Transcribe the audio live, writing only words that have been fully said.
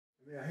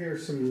I hear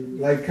some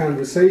light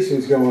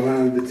conversations going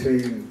on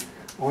between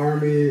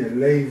Army and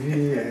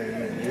Navy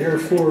and Air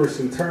Force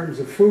in terms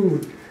of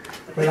food,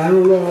 but I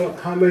don't know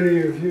how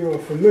many of you are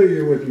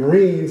familiar with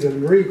Marines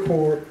and Marine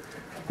Corps,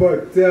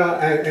 but,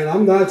 and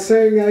I'm not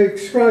saying I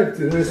ascribe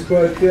to this,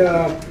 but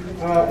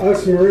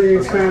us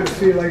Marines kind of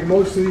feel like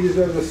most of these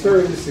other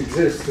services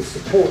exist to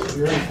support the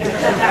Marine Corps.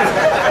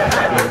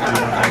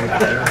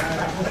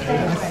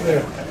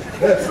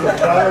 That's the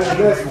Bible,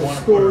 that's the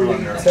story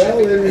you tell,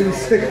 and we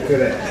stick to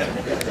that.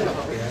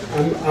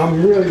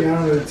 I'm really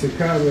honored to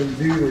come and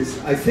do this.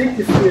 I think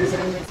if there's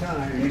any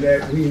time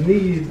that we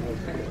need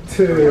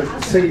to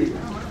say,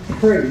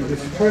 pray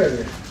this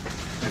prayer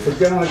for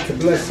God to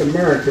bless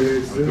America,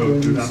 it's in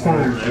these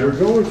times. We're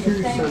going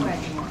through some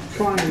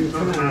trying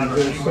times,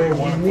 and so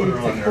we need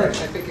to pray.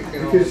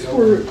 Because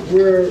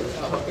we're a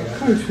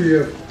country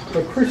of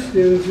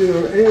Christians, you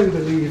know, and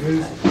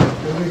believers,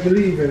 and we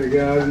believe in a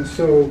God, and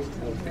so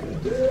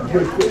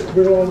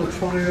with all the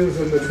trials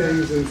and the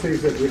things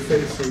that we're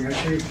facing, I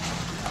think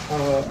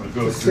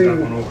to sing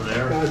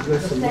God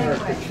Bless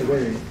America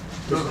today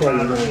is quite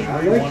enough.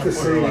 I like to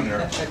sing,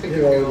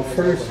 you know, the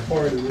first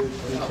part of it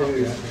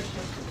because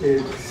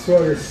it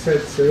sort of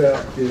sets it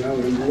up, you know,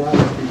 and a lot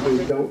of people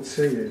don't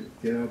sing it,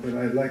 you know, but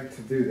I like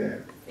to do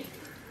that.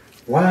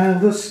 While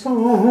the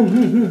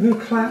storm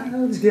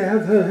clouds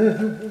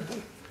gather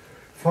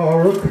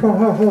far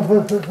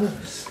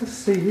across the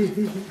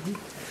sea,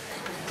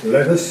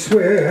 let us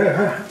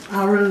swear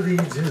our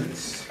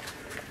allegiance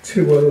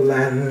to a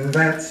land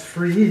that's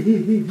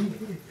free.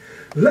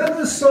 Let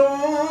us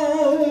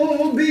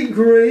all be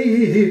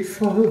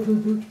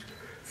grateful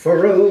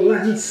for a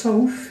land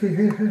so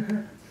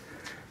fair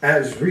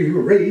as we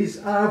raise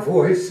our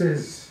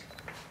voices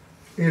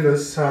in a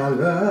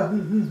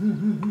solemn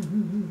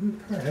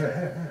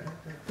prayer.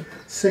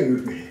 Sing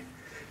with me.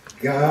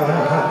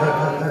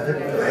 God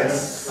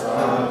bless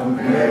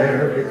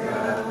America,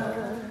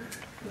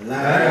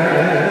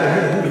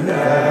 land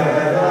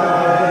that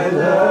I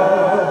love.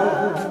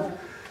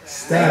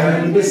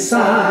 Stand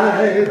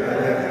beside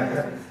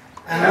her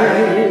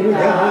and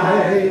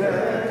guide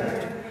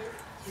her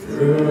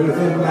through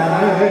the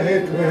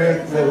night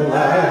with the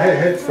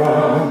light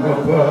from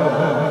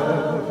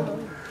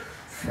above.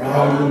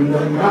 From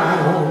the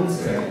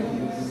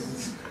mountains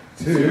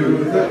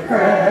to the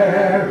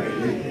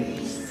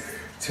prairies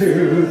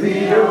to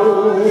the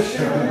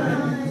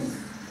ocean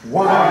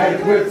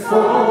white with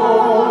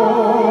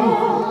foam.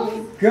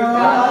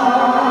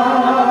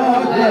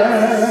 God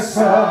bless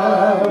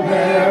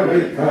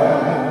America,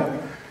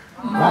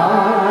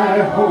 my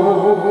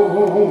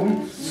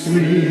home,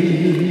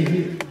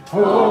 sweet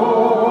home.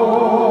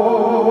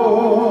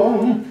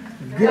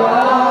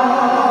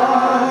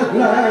 God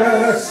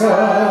bless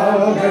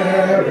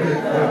America,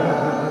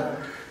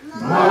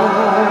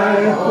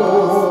 my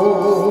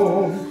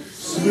home,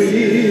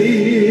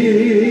 sweet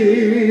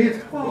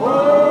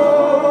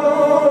home.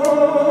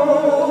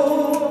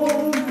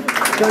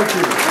 Thank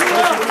you.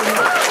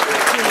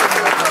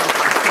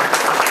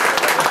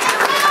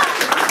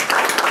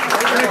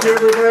 Thank you,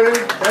 everybody.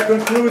 That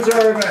concludes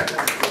our event.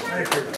 Thank you.